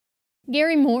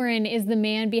Gary Moren is the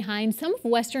man behind some of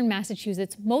Western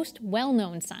Massachusetts' most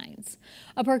well-known signs.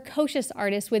 A precocious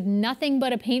artist with nothing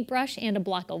but a paintbrush and a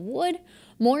block of wood,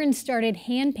 Moren started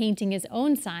hand-painting his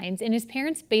own signs in his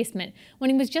parents' basement when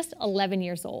he was just 11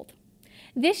 years old.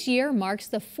 This year marks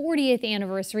the 40th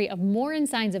anniversary of Moren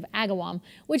Signs of Agawam,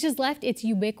 which has left its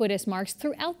ubiquitous marks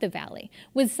throughout the valley,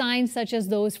 with signs such as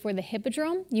those for the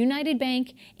Hippodrome, United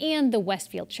Bank, and the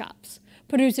Westfield Shops.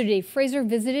 Producer Dave Fraser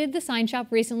visited the sign shop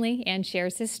recently and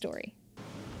shares his story.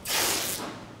 I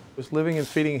was living in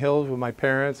Feeding Hills with my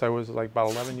parents. I was like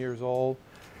about 11 years old.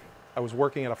 I was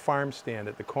working at a farm stand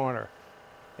at the corner,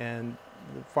 and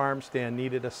the farm stand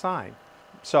needed a sign.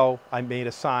 So I made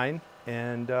a sign,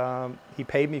 and he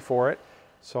paid me for it.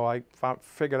 So I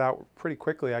figured out pretty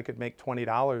quickly I could make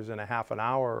 $20 in a half an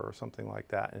hour or something like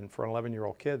that. And for an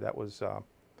 11-year-old kid, that was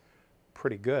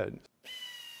pretty good.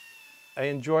 I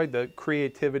enjoyed the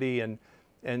creativity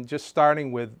and just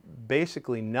starting with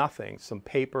basically nothing, some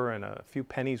paper and a few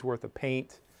pennies worth of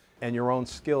paint and your own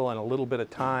skill and a little bit of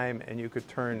time, and you could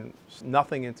turn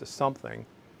nothing into something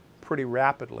pretty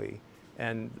rapidly.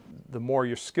 And the more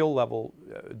your skill level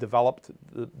developed,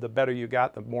 the better you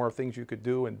got, the more things you could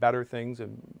do and better things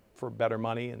and for better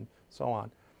money and so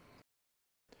on.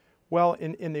 Well,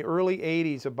 in the early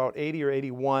 80s, about 80 or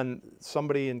 81,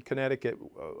 somebody in Connecticut,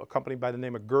 a company by the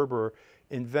name of Gerber,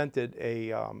 invented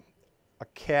a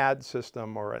CAD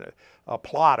system or a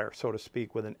plotter, so to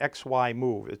speak, with an XY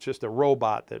move. It's just a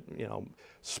robot that,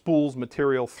 spools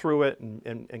material through it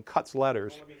and cuts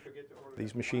letters.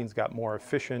 These machines got more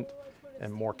efficient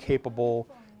and more capable,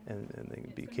 and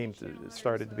they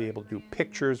started to be able to do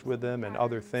pictures with them and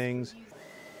other things.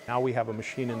 Now we have a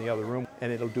machine in the other room,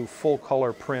 and it'll do full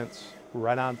color prints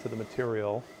right onto the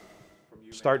material.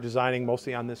 Start designing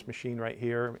mostly on this machine right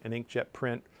here, an inkjet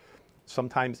print,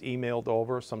 sometimes emailed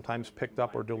over, sometimes picked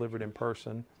up or delivered in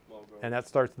person. And that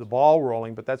starts the ball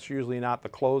rolling, but that's usually not the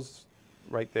close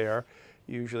right there.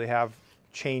 You usually have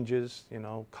changes,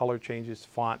 color changes,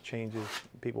 font changes.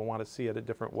 People want to see it a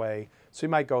different way. So you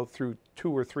might go through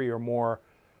 2 or 3 or more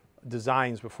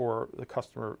designs before the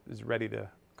customer is ready to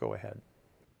go ahead.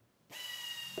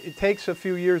 It takes a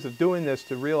few years of doing this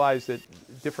to realize that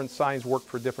different signs work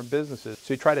for different businesses.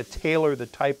 So you try to tailor the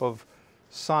type of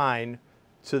sign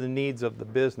to the needs of the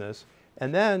business.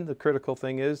 And then the critical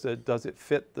thing is that does it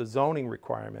fit the zoning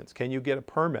requirements? Can you get a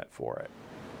permit for it?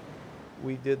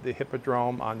 We did the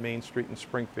Hippodrome on Main Street in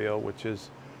Springfield, which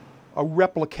is a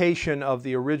replication of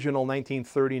the original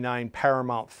 1939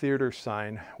 Paramount Theater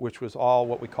sign, which was all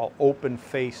what we call open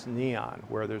face neon,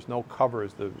 where there's no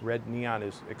covers. The red neon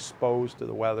is exposed to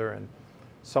the weather and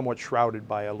somewhat shrouded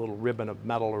by a little ribbon of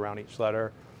metal around each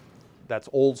letter. That's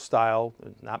old style,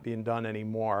 not being done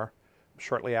anymore.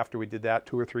 Shortly after we did that,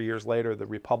 2 or 3 years later, the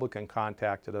Republican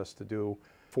contacted us to do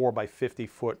 4 by 50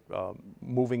 foot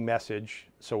moving message.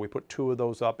 So we put 2 of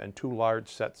those up and 2 large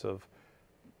sets of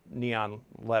neon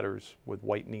letters with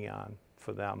white neon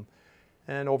for them.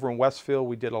 And over in Westfield,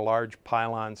 we did a large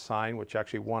pylon sign, which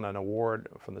actually won an award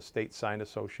from the State Sign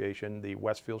Association, the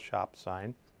Westfield Shops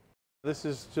sign. This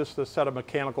is just a set of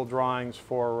mechanical drawings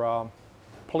for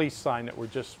police sign that we're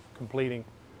just completing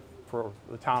for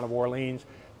the town of Orleans.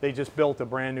 They just built a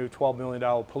brand new $12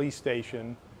 million police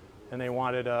station, and they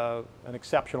wanted an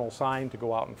exceptional sign to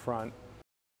go out in front.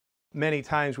 Many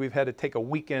times we've had to take a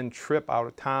weekend trip out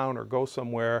of town or go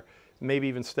somewhere, maybe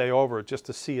even stay over just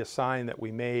to see a sign that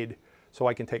we made so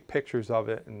I can take pictures of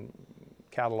it and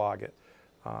catalog it.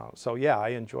 So yeah, I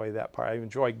enjoy that part. I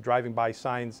enjoy driving by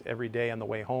signs every day on the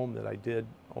way home that I did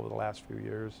over the last few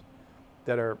years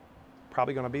that are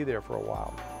probably going to be there for a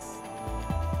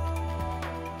while.